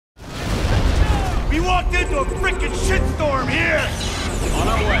We walked into a freaking shitstorm here! On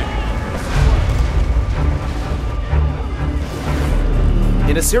our way.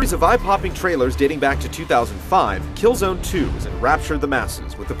 In a series of eye-popping trailers dating back to 2005, Killzone 2 has enraptured the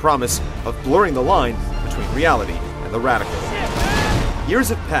masses with the promise of blurring the line between reality and the radical. Years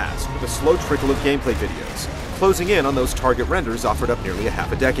have passed with a slow trickle of gameplay videos, closing in on those target renders offered up nearly a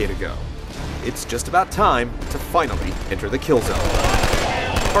half a decade ago. It's just about time to finally enter the Killzone.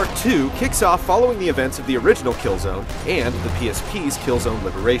 Part 2 kicks off following the events of the original Killzone and the PSP's Killzone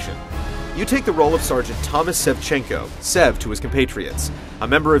Liberation. You take the role of Sergeant Thomas Sevchenko, Sev to his compatriots, a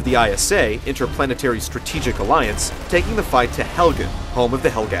member of the ISA, Interplanetary Strategic Alliance, taking the fight to Helgen, home of the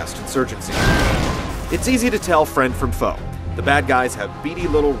Helghast insurgency. It's easy to tell friend from foe. The bad guys have beady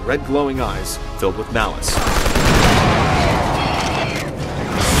little red glowing eyes filled with malice.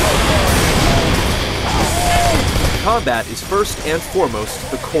 Combat is first and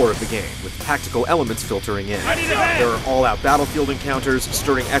foremost the core of the game, with tactical elements filtering in. There are all-out battlefield encounters,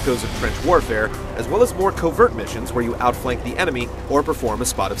 stirring echoes of trench warfare, as well as more covert missions where you outflank the enemy or perform a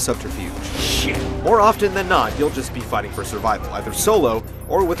spot of subterfuge. More often than not, you'll just be fighting for survival, either solo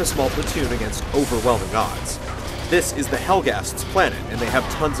or with a small platoon against overwhelming odds. This is the Helghast's planet, and they have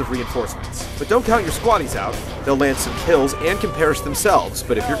tons of reinforcements. But don't count your squaddies out. They'll land some kills and can perish themselves,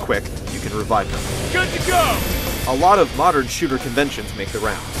 but if you're quick, you can revive them. Good to go! A lot of modern shooter conventions make the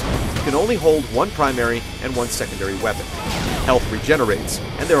rounds. You can only hold one primary and one secondary weapon. Health regenerates,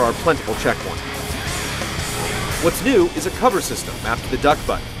 and there are plentiful checkpoints. What's new is a cover system mapped to the duck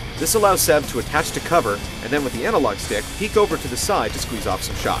button. This allows Sev to attach to cover, and then with the analog stick, peek over to the side to squeeze off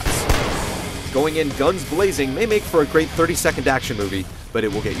some shots. Going in guns blazing may make for a great 30-second action movie, but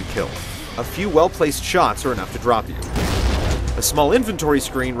it will get you killed. A few well-placed shots are enough to drop you. A small inventory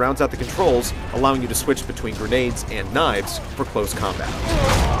screen rounds out the controls, allowing you to switch between grenades and knives for close combat.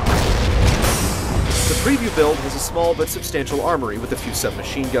 The preview build has a small but substantial armory with a few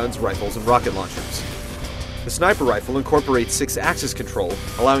submachine guns, rifles, and rocket launchers. The sniper rifle incorporates 6-axis control,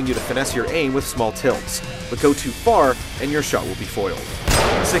 allowing you to finesse your aim with small tilts, but go too far and your shot will be foiled.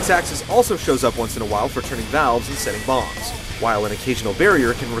 6-axis also shows up once in a while for turning valves and setting bombs, while an occasional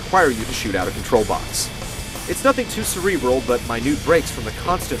barrier can require you to shoot out a control box. It's nothing too cerebral, but minute breaks from the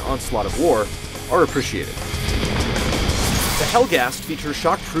constant onslaught of war are appreciated. The Helghast features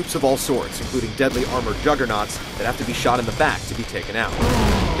shock troops of all sorts, including deadly armored juggernauts that have to be shot in the back to be taken out.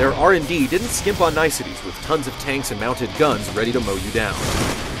 Their R&D didn't skimp on niceties, with tons of tanks and mounted guns ready to mow you down.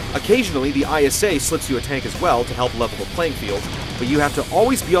 Occasionally, the ISA slips you a tank as well to help level the playing field, but you have to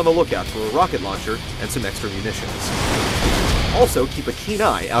always be on the lookout for a rocket launcher and some extra munitions. Also, keep a keen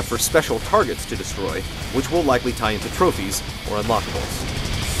eye out for special targets to destroy, which will likely tie into trophies or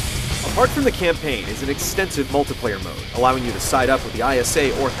unlockables. Apart from the campaign is an extensive multiplayer mode, allowing you to side up with the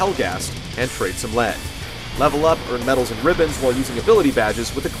ISA or Helghast and trade some lead. Level up, earn medals and ribbons while using ability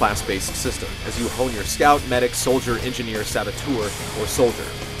badges with a class-based system, as you hone your scout, medic, soldier, engineer, saboteur, or soldier.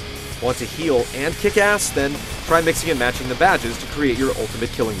 Want to heal and kick ass? Then try mixing and matching the badges to create your ultimate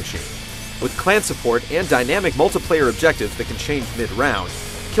killing machine. With clan support and dynamic multiplayer objectives that can change mid-round,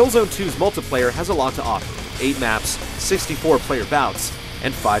 Killzone 2's multiplayer has a lot to offer: 8 maps, 64 player bouts,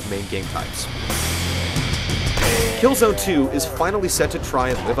 and 5 main game types. Killzone 2 is finally set to try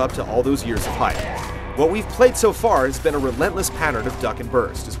and live up to all those years of hype. What we've played so far has been a relentless pattern of duck and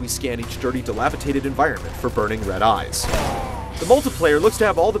burst as we scan each dirty, dilapidated environment for burning red eyes. The multiplayer looks to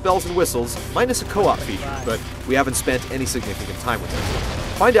have all the bells and whistles, minus a co-op feature, but we haven't spent any significant time with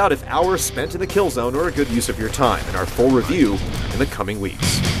it. Find out if hours spent in the Killzone are a good use of your time in our full review in the coming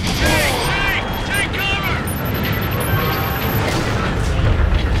weeks.